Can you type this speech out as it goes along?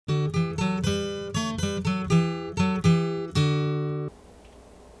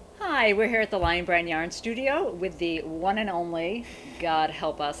Hi, we're here at the Lion Brand Yarn Studio with the one and only, God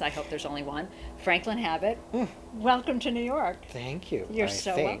help us, I hope there's only one, Franklin Habit. Welcome to New York. Thank you. You're I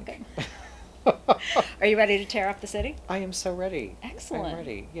so think. welcome. Are you ready to tear up the city? I am so ready. Excellent. I'm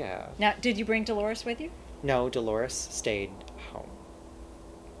ready. Yeah. Now, did you bring Dolores with you? No, Dolores stayed home.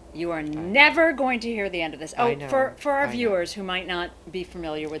 You are never going to hear the end of this. I Oh, know, for our I know. viewers who might not be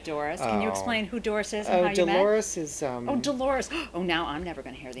familiar with Doris, can you Oh. explain who Doris is and Oh, how you met? Dolores is. Oh, Dolores. Oh, now I'm never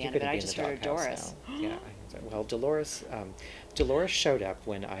going to hear the You're end of it. gonna I be in just the heard doghouse Doris. now. Yeah. Well, Dolores. Dolores showed up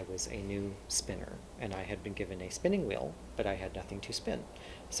when I was a new spinner, and I had been given a spinning wheel, but I had nothing to spin.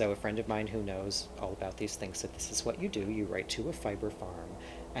 So a friend of mine who knows all about these things said, "This is what you do. You write to a fiber farm,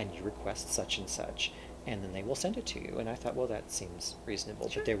 and you request such and such, and then they will send it to you." And I thought, well, that seems reasonable.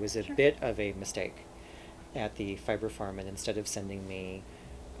 Sure, But there was a sure. bit of a mistake at the fiber farm, and instead of sending me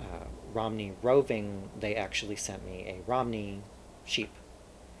Romney roving, they actually sent me a Romney sheep.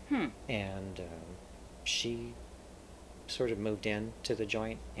 Hmm. And she sort of moved in to the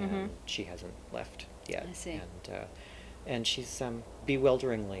joint, and Mhm. she hasn't left yet. I see. And she's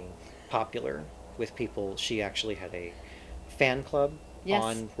bewilderingly popular with people. She actually had a fan club Yes.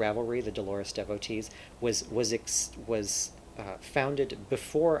 on Ravelry. The Dolores Devotees was founded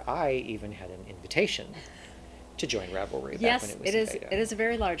before I even had an invitation to join Ravelry back Yes, when it was it in is. beta. It is a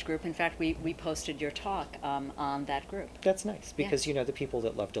very large group. In fact, we posted your talk on that group. That's nice because Yes. you know the people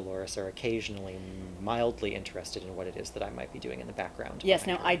that love Dolores are occasionally mildly interested in what it is that I might be doing in the background. Yes.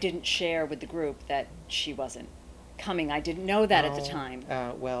 Now, behind her. I didn't share with the group that she wasn't coming. I didn't know that at the Oh, time.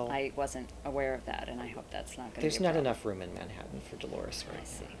 well, I wasn't aware of that, and I hope that's not going to be there's a not problem. enough room in Manhattan for Dolores right I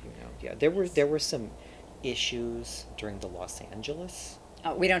see. now. You know, yeah, there were some issues during the Los Angeles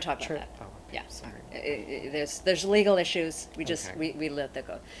Oh, we don't talk about trip. that. Oh, okay, Yeah, sorry. there's legal issues. We just Okay. we let that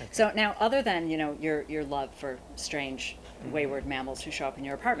go. Okay. So now, other than your love for strange, wayward mammals who show up in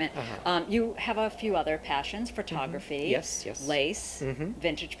your apartment, Uh-huh. you have a few other passions: photography, Yes, yes. lace, Mhm.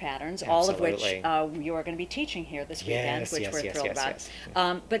 vintage patterns, all of which Absolutely. you are going to be teaching here this weekend, Yes, which yes, we're yes, thrilled yes, about.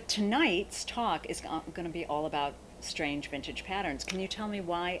 yes. But tonight's talk is going to be all about strange vintage patterns. Can you tell me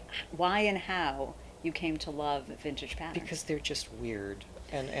why and how you came to love vintage patterns? Because they're just weird,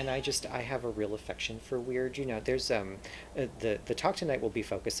 and I have a real affection for weird. You know, there's the talk tonight will be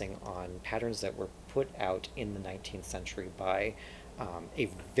focusing on patterns that were put out in the 19th century by a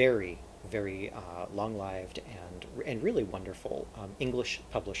very long-lived and really wonderful English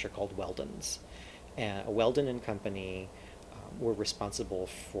publisher called Weldon's. Weldon and Company were responsible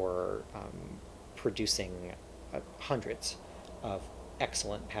for producing hundreds of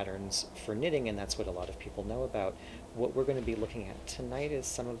excellent patterns for knitting, and that's what a lot of people know about. What we're going to be looking at tonight is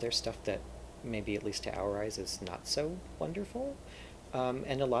some of their stuff that maybe, at least to our eyes, is not so wonderful.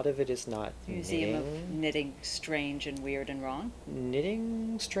 And a lot of it is not Museum of Knitting Strange and Weird and Wrong.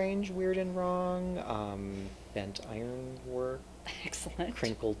 knitting strange, weird, and wrong, bent iron work, Excellent.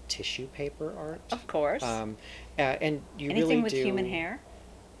 crinkled tissue paper art. Of course. And you Anything really with do human hair?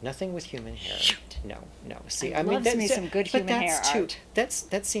 Nothing with human hair. Shoot. No, no. See, I'd I mean, love me some good but human that's hair too, art.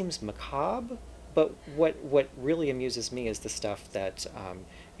 that seems macabre. But what really amuses me is the stuff that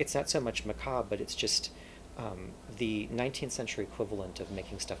it's not so much macabre, but it's just the 19th century equivalent of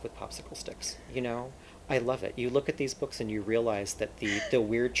making stuff with popsicle sticks. You know, I love it. You look at these books and you realize that the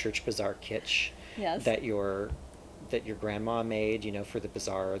weird church bazaar kitsch Yes. that your grandma made, you know, for the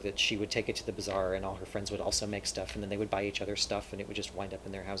bazaar, that she would take it to the bazaar and all her friends would also make stuff, and then they would buy each other stuff and it would just wind up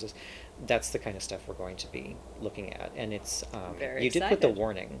in their houses. That's the kind of stuff we're going to be looking at. And it's Very you did put the excited.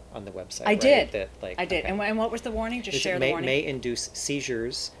 warning on the website, I right? did. That, like, I did. okay. And what was the warning? Just share the may, warning. may induce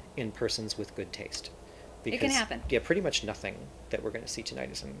seizures in persons with good taste. It can happen. Yeah, pretty much nothing that we're going to see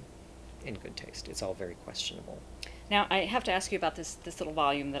tonight is in good taste. It's all very questionable. Now, I have to ask you about this little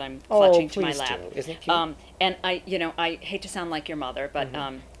volume that I'm Oh, clutching to my please lap. do. Isn't it cute? And I hate to sound like your mother, but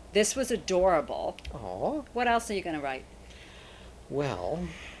Mhm. this was adorable. Aw. What else are you going to write? Well,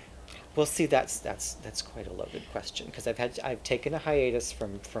 see, that's quite a loaded question because I've taken a hiatus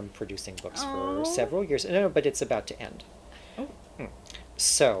from producing books Aw. for several years. No, but it's about to end. Oh.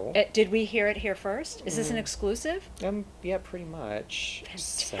 So, Did we hear it here first? Is this an exclusive? yeah, pretty much.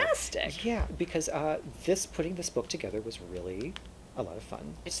 Fantastic. So, yeah, because putting this book together was really a lot of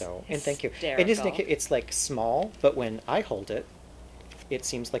fun. It's And thank you. hysterical. And isn't it? It's like small, but when I hold it, it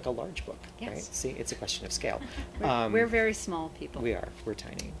seems like a large book, right? Yes. See, it's a question of scale. We're very small people. We are. We're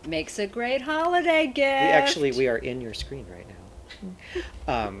tiny. Makes a great holiday gift. We are in your screen right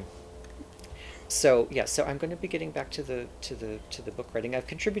now. So I'm going to be getting back to the book writing. I've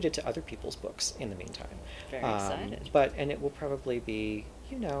contributed to other people's books in the meantime. Very excited. And it will probably be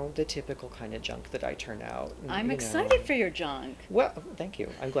you know, the typical kind of junk that I turn out. And, I'm you excited know, for your junk. well, thank you.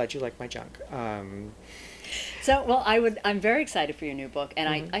 I'm glad you like my junk. So, well, I'm very excited for your new book, and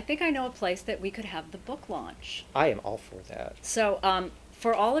Mhm. I think I know a place that we could have the book launch. I am all for that. So,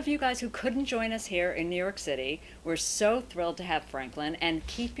 for all of you guys who couldn't join us here in New York City, we're so thrilled to have Franklin, and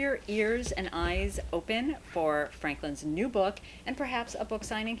keep your ears and eyes open for Franklin's new book and perhaps a book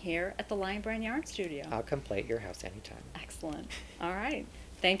signing here at the Lion Brand Yarn Studio. I'll come play at your house anytime. Excellent. All right.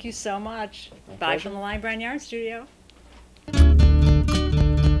 Thank you so much. My Bye pleasure. from the Lion Brand Yarn Studio.